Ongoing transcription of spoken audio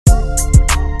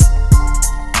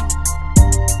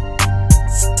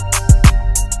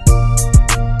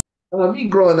Me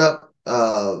growing up,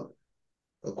 of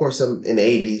course, I'm in the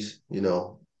 80s,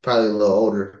 probably a little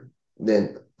older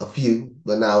than a few,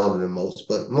 but not older than most.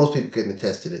 But most people can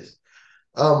attest to this.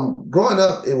 Growing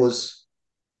up, it was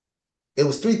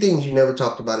three things you never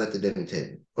talked about at the dinner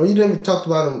table, or you never talked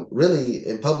about them really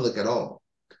in public at all.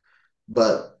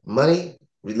 But money,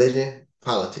 religion,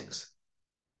 politics,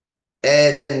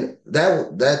 and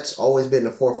that's always been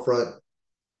the forefront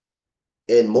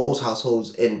in most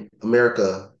households in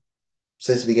America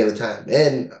since the beginning of time.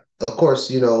 And of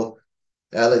course,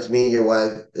 Alex, me and your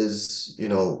wife is,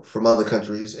 from other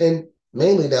countries. And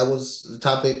mainly that was the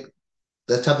topic.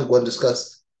 That topic wasn't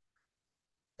discussed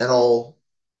at all.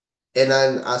 And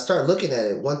then I started looking at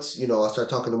it once, I started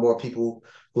talking to more people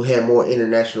who had more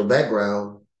international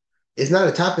background. It's not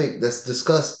a topic that's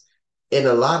discussed in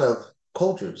a lot of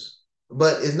cultures,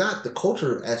 but it's not the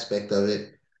culture aspect of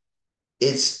it.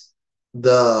 It's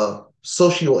the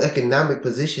socioeconomic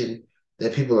position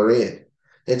that people are in.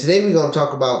 And today we're going to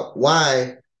talk about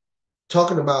why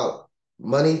talking about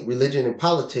money, religion, and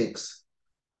politics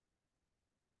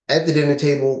at the dinner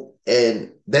table,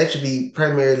 and that should be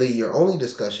primarily your only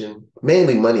discussion.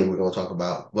 Mainly money, we're going to talk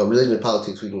about, but religion and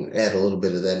politics, we can add a little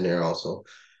bit of that in there also.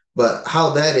 But how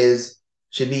that is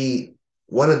should be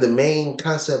one of the main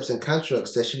concepts and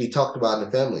constructs that should be talked about in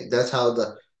the family. That's how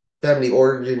the family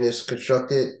origin is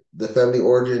constructed, the family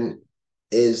origin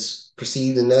is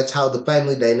perceived, and that's how the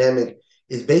family dynamic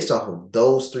is based off of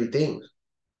those three things.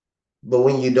 But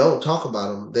when you don't talk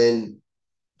about them, then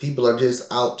people are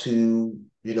just out to,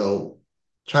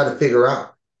 try to figure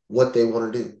out what they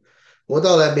want to do. With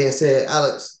all that being said,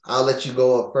 Alex, I'll let you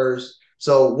go up first.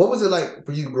 So, what was it like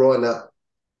for you growing up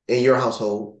in your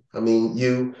household? I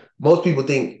mean, most people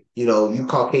think, you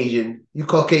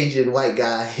Caucasian white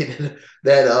guy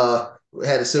that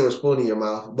had a silver spoon in your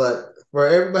mouth. But for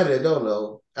everybody that don't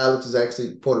know, Alex is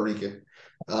actually Puerto Rican.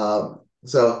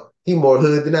 So he more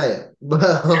hood than I am.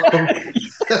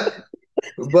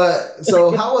 But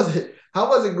so how was it? How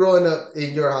was it growing up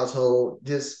in your household?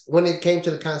 Just when it came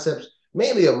to the concepts,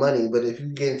 mainly of money, but if you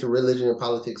get into religion and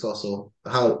politics also,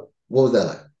 what was that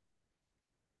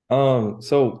like?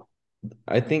 So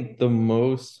I think the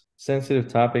most sensitive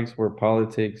topics were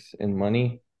politics and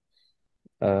money.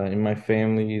 In my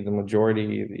family, the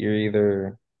majority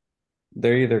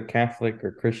they're either Catholic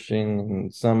or Christian,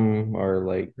 and some are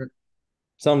like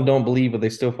some don't believe, but they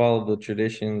still follow the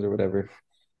traditions or whatever.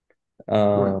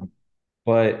 Right, Um,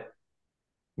 but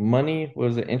money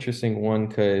was an interesting one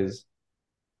because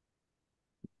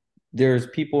there's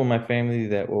people in my family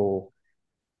that will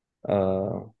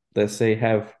uh that say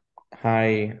have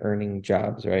high earning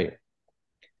jobs, right?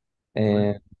 right,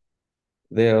 And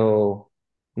they'll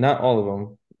not all of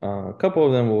them, a couple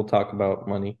of them will talk about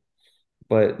money,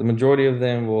 but the majority of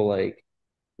them will like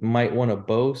might want to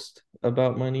boast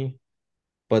about money,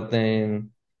 but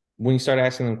then when you start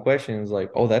asking them questions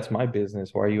like, oh, that's my business,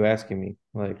 why are you asking me?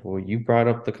 Like, well, you brought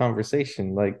up the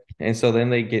conversation, like, and so then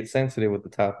they get sensitive with the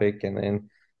topic, and then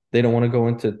they don't want to go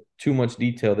into too much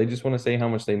detail. They just want to say how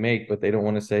much they make, but they don't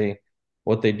want to say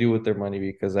what they do with their money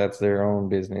because that's their own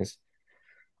business.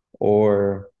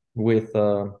 Or with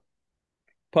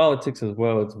politics as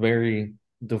well, it's very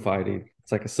divided.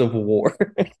 It's like a civil war.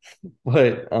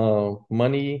 But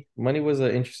money was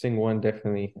an interesting one,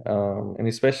 definitely. And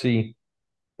especially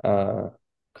uh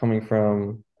coming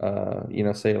from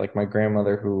say like my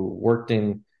grandmother who worked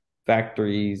in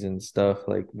factories and stuff,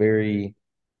 like very,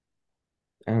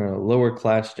 I don't know, lower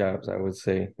class jobs, I would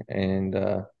say. And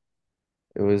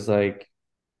it was like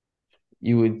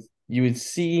you would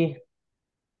see,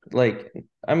 like,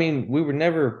 I mean, we were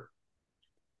never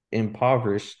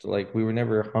impoverished, like we were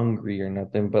never hungry or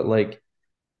nothing, but like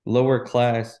lower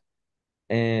class,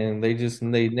 and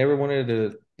they never wanted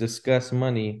to discuss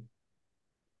money.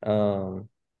 um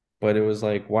but it was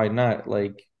like, why not?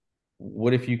 Like,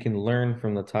 what if you can learn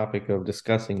from the topic of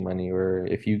discussing money, or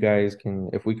if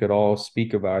we could all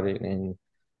speak about it and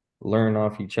learn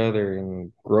off each other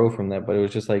and grow from that. But it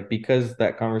was just like, because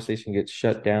that conversation gets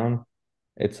shut down,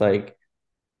 it's like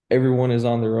everyone is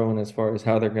on their own as far as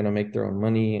how they're going to make their own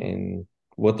money and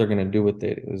what they're going to do with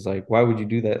it. It was like, why would you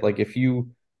do that? Like, if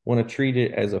you want to treat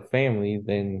it as a family,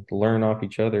 then learn off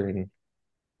each other, and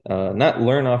not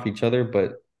learn off each other,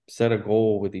 but set a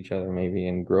goal with each other maybe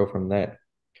and grow from that.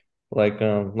 Like,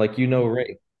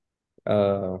 Ray.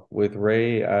 With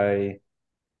Ray, I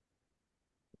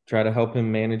try to help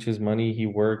him manage his money. He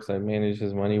works, I manage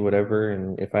his money, whatever.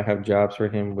 And if I have jobs for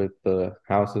him with the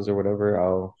houses or whatever,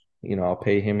 I'll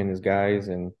pay him and his guys,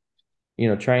 and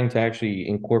trying to actually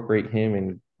incorporate him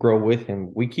and grow with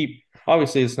him. We keep,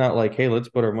 obviously, it's not like, hey, let's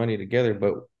put our money together,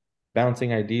 but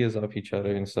bouncing ideas off each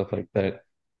other and stuff like that.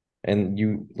 And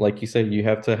you, like you said, you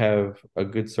have to have a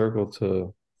good circle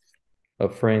to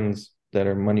of friends that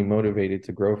are money motivated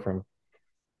to grow from.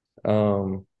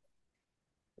 Um,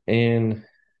 and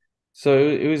so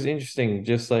it was interesting,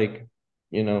 just like,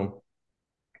 you know,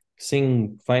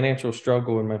 seeing financial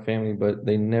struggle in my family, but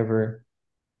they never,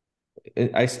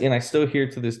 I still hear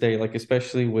to this day, like,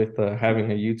 especially with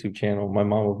having a YouTube channel, my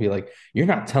mom will be like, "You're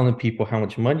not telling people how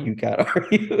much money you got, are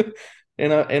you?"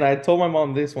 And I told my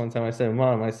mom this one time. I said,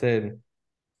 "Mom, I said,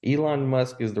 Elon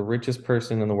Musk is the richest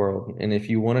person in the world. And if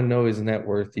you want to know his net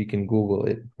worth, you can Google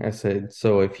it." I said,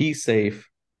 "So if he's safe,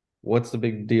 what's the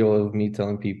big deal of me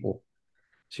telling people?"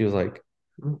 She was like,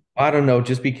 "I don't know,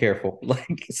 just be careful."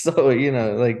 Like, so,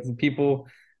 like people,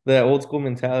 that old school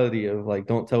mentality of like,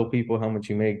 don't tell people how much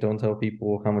you make, don't tell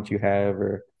people how much you have,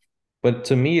 but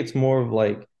to me, it's more of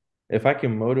like, if I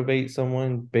can motivate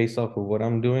someone based off of what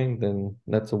I'm doing, then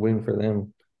that's a win for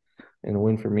them and a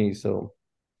win for me. So,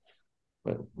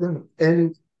 but Right.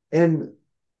 And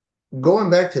going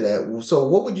back to that, so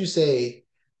what would you say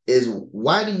is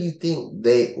why do you think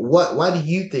why do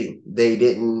you think they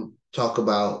didn't talk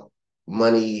about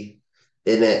money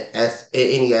in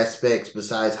any aspects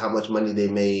besides how much money they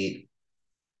made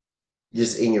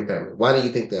just in your family? Why do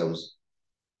you think that was?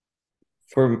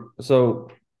 so,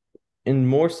 and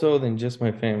more so than just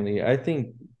my family, I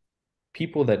think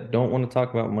people that don't want to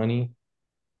talk about money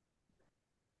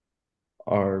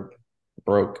are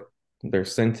broke. They're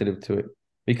sensitive to it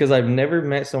because I've never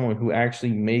met someone who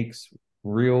actually makes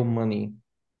real money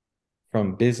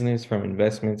from business, from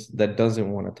investments, that doesn't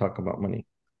want to talk about money.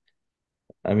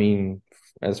 I mean,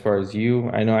 as far as you,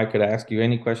 I know I could ask you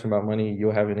any question about money,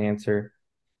 you'll have an answer.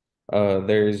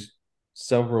 There's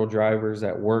several drivers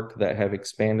at work that have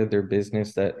expanded their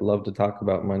business that love to talk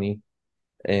about money,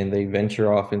 and they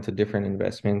venture off into different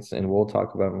investments, and we'll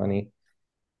talk about money.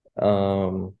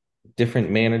 Um, Different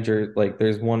managers, like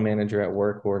there's one manager at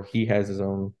work where he has his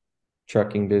own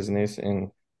trucking business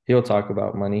and he'll talk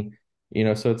about money.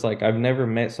 So it's like I've never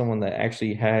met someone that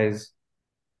actually has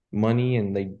money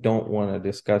and they don't want to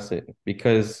discuss it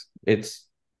because that's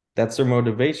their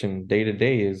motivation day to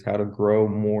day, is how to grow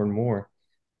more and more.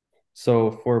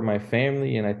 So for my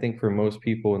family, and I think for most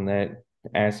people in that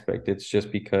aspect, it's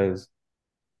just because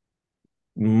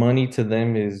money to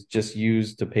them is just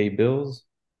used to pay bills,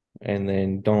 and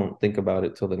then don't think about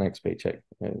it till the next paycheck.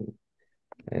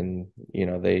 And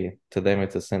they, to them,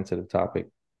 it's a sensitive topic.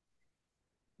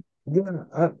 Yeah,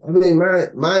 I mean,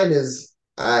 mine is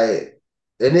and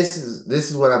this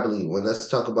is what I believe when let's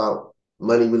talk about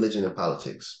money, religion, and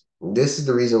politics. This is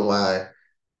the reason why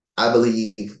I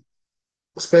believe,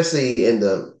 especially in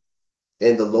the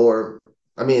lower,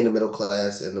 I mean, in the middle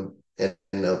class and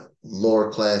the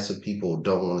lower class of people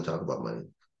don't want to talk about money.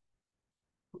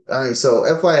 All right, so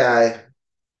FYI,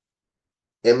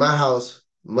 in my house,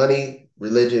 money,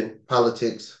 religion,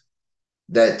 politics,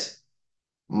 that's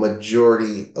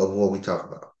majority of what we talk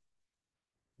about.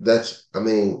 I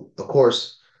mean, of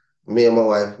course, me and my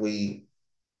wife, we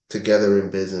together in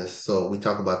business. So we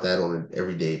talk about that on an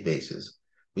everyday basis.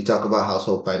 We talk about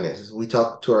household finances. We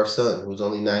talk to our son, who's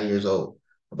only 9 years old,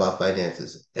 about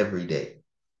finances every day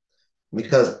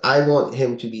because I want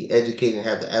him to be educated and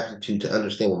have the aptitude to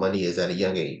understand what money is at a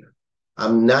young age.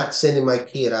 I'm not sending my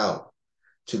kid out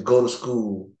to go to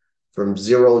school from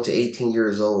 0 to 18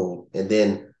 years old and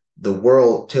then the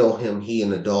world tell him he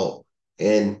an adult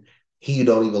and he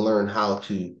don't even learn how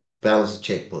to balance a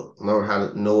checkbook, learn how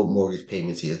to know what mortgage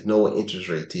payments is, know what interest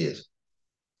rates is,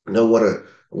 know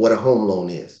what a home loan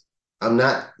is. I'm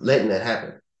not letting that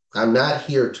happen. I'm not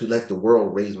here to let the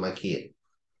world raise my kid.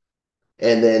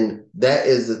 And then that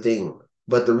is the thing.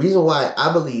 But the reason why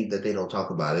I believe that they don't talk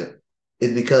about it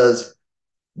is because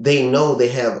they know they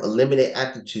have a limited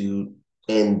aptitude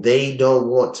and they don't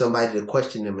want somebody to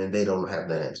question them and they don't have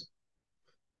the answer.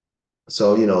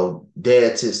 So,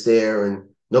 dad sits there and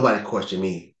nobody question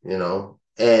me,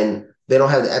 and they don't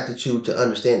have the aptitude to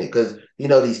understand it. Because,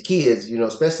 these kids,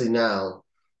 especially now,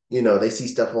 they see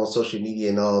stuff on social media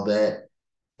and all that.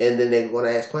 And then they want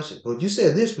to ask questions. Well, you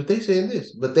said this, but they saying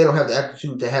this. But they don't have the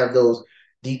aptitude to have those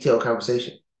detailed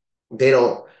conversations. They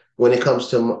don't when it comes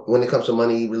to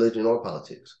money, religion, or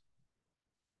politics.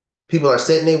 People are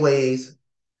set in their ways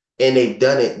and they've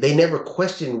done it. They never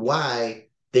question why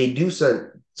they do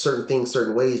certain things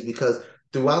certain ways because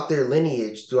throughout their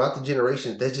lineage, throughout the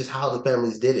generations, that's just how the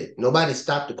families did it. Nobody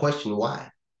stopped to question why.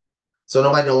 So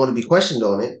nobody don't want to be questioned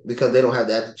on it because they don't have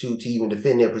the aptitude to even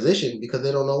defend their position because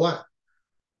they don't know why.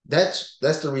 That's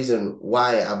the reason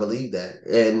why I believe that.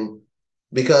 And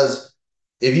because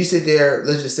if you sit there,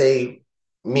 let's just say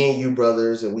me and you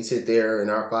brothers, and we sit there,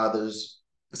 and our fathers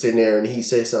sitting there, and he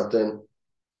says something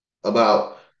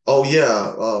about, oh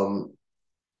yeah,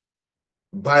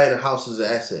 buying a house is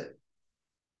an asset.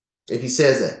 If he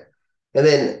says that, and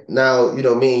then now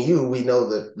me and you, we know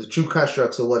the true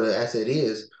constructs of what an asset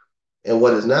is and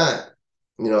what is not.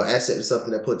 Asset is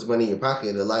something that puts money in your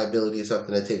pocket. A liability is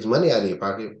something that takes money out of your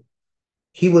pocket.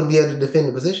 He wouldn't be able to defend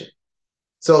the position.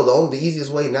 So the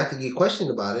easiest way not to get questioned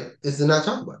about it is to not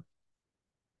talk about it.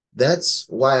 That's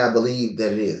why I believe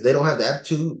that it is. They don't have the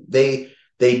aptitude. They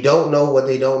don't know what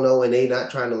they don't know, and they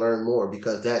not trying to learn more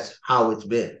because that's how it's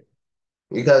been.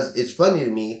 Because it's funny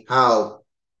to me how,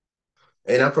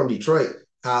 and I'm from Detroit,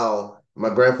 how my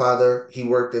grandfather, he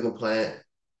worked in the plant.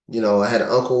 I had an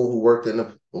uncle who worked in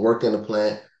the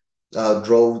plant,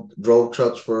 drove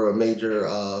trucks for a major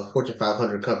Fortune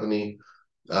 500 company.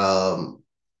 Um,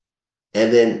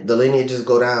 and then the lineages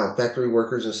go down, factory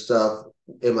workers and stuff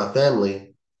in my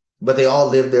family, but they all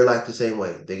live their life the same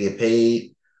way. They get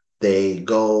paid, they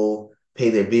go pay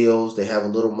their bills, they have a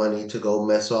little money to go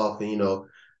mess off and,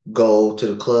 go to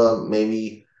the club,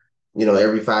 maybe,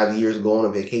 every 5 years, go on a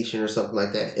vacation or something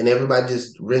like that. And everybody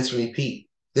just rinse and repeat.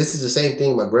 This is the same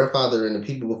thing my grandfather and the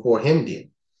people before him did,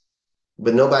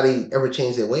 but nobody ever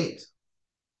changed their ways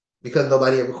because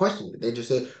nobody ever questioned it. They just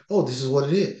said, oh, this is what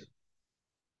it is.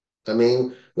 I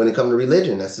mean, when it comes to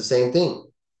religion, that's the same thing.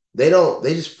 They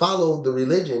just follow the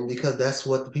religion because that's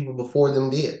what the people before them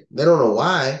did. They don't know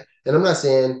why. And I'm not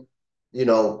saying,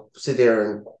 sit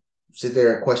there and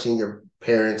question your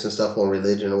parents and stuff on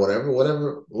religion or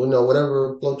whatever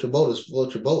float your boat is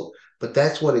float your boat. But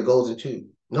that's what it goes into.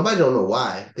 Nobody don't know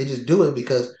why. They just do it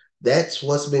because that's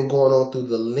what's been going on through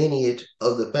the lineage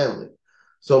of the family.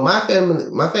 So my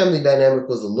family dynamic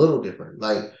was a little different.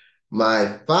 Like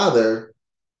my father,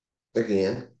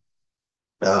 again,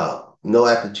 no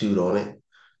aptitude on it.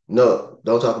 No,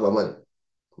 don't talk about money.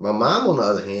 My mom, on the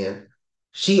other hand,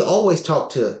 she always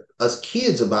talked to us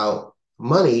kids about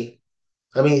money.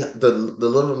 I mean, the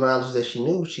little knowledge that she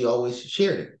knew, she always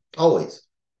shared it, always.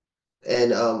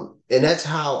 And that's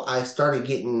how I started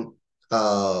even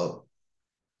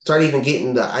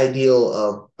getting the ideal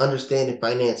of understanding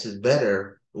finances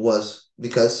better was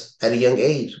because at a young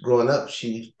age, growing up,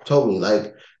 she told me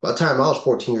like by the time I was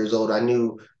 14 years old, I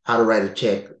knew how to write a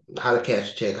check, how to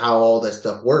cash a check, how all that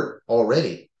stuff worked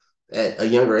already at a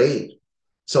younger age.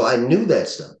 So I knew that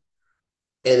stuff.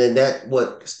 And then that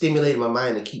what stimulated my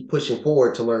mind to keep pushing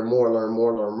forward to learn more, learn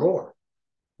more, learn more.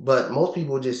 But most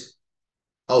people just,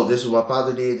 oh, this is what my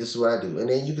father did, this is what I do. And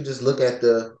then you could just look at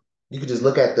the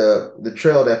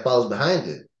trail that follows behind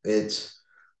it.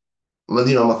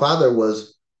 My father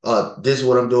was, this is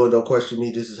what I'm doing, don't question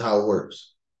me, this is how it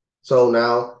works. So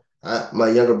now my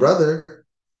younger brother,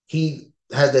 he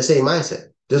has that same mindset.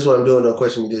 This is what I'm doing, don't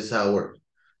question me, this is how it works.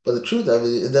 But the truth of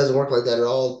it, it doesn't work like that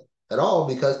at all,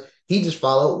 because he just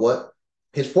followed what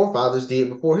his forefathers did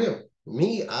before him.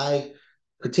 Me, I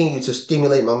continue to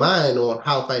stimulate my mind on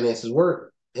how finances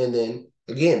work. And then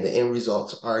again, the end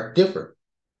results are different.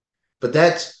 But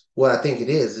that's what I think it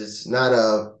is.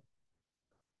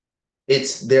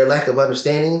 It's their lack of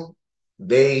understanding.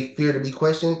 They fear to be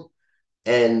questioned,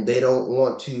 and they don't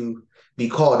want to be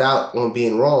called out on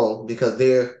being wrong because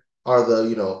they're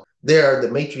the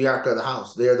matriarch of the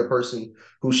house. They're the person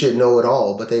who should know it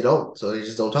all, but they don't. So they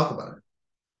just don't talk about it.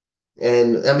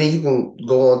 And I mean, you can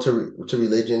go on to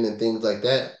religion and things like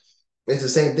that. It's the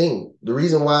same thing. The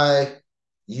reason why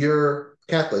you're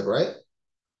Catholic, right?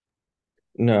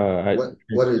 No,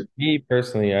 What is me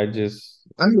personally, I just,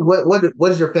 I mean,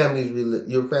 what is your family's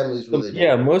religion?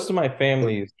 yeah, most of my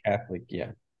family is Catholic.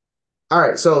 Yeah. All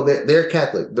right, so they're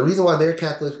Catholic. The reason why they're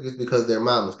Catholic is because their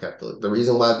mom was Catholic. The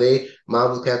reason why they mom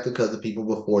was Catholic because the people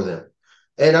before them.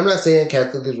 And I'm not saying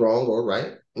Catholic is wrong or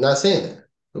right. I'm not saying that.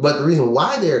 But the reason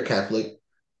why they're Catholic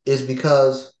is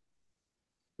because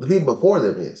the people before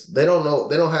them is. They don't know.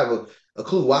 They don't have a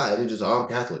clue why. They're just, oh, I'm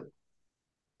Catholic.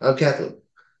 I'm Catholic.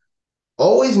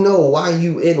 Always know why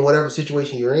you in whatever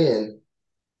situation you're in,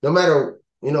 no matter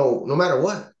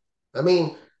what. I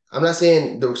mean, I'm not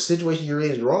saying the situation you're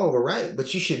in is wrong or right,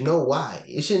 but you should know why.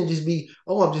 It shouldn't just be,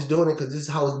 oh, I'm just doing it because this is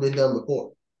how it's been done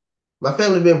before. My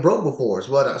family been broke before,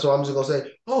 so I'm just gonna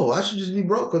say, oh, I should just be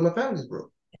broke because my family's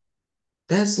broke.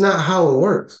 That's not how it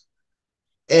works.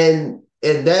 And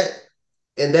that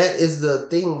is the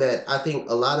thing that I think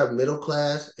a lot of middle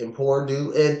class and poor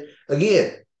do. And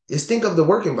again, is think of the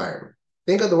work environment.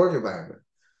 Think of the work environment.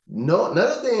 No,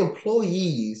 none of the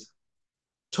employees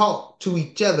talk to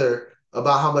each other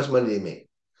about how much money they make.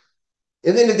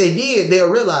 And then if they did,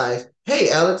 they'll realize, hey,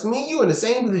 Alex, me and you in the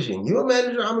same position. You're a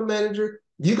manager, I'm a manager.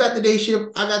 You got the day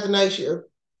shift, I got the night shift.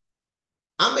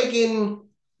 I'm making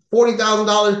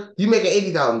 $40,000, you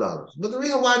making $80,000. But the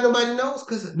reason why nobody knows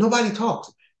because nobody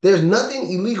talks. There's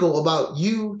nothing illegal about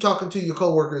you talking to your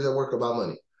coworkers at work about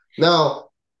money. Now,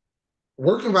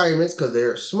 work environments, because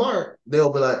they're smart,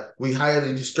 they'll be like, we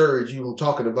highly discourage you from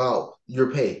talking about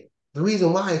your pay. The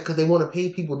reason why is because they want to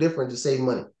pay people different to save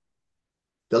money.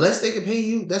 The less they can pay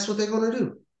you, that's what they're going to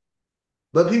do.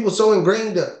 But people so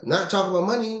ingrained to not talk about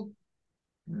money,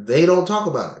 they don't talk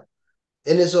about it.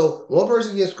 And then so one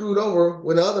person gets screwed over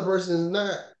when the other person is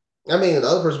not. I mean, the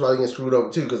other person probably gets screwed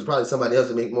over too because probably somebody else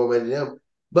will make more money than them.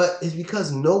 But it's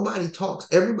because nobody talks.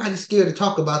 Everybody's scared to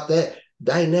talk about that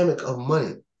dynamic of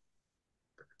money.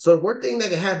 So the worst thing that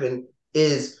can happen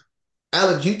is,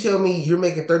 Alex, you tell me you're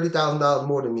making $30,000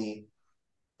 more than me,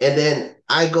 and then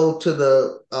I go to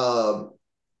the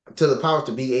powers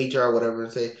to be HR or whatever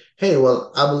and say, hey,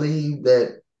 well, I believe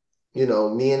that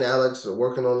me and Alex are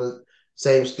working on the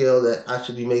same scale that I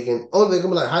should be making. Only thing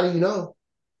I'm like, how do you know?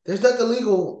 There's nothing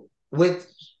legal with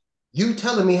you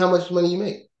telling me how much money you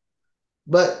make.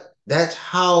 But that's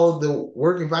how the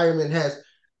work environment has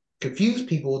confused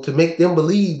people to make them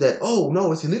believe that, oh,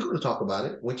 no, it's illegal to talk about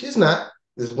it, which is not.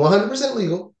 It's 100%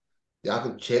 legal. Y'all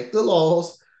can check the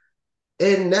laws.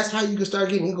 And that's how you can start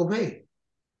getting equal pay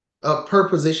per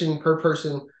position, per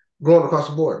person, going across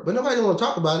the board. But nobody want to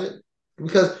talk about it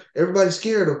because everybody's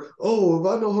scared of, oh, if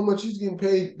I know how much he's getting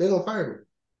paid, they're going to fire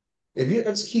me. If you're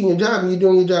executing your job and you're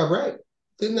doing your job right,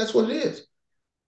 then that's what it is.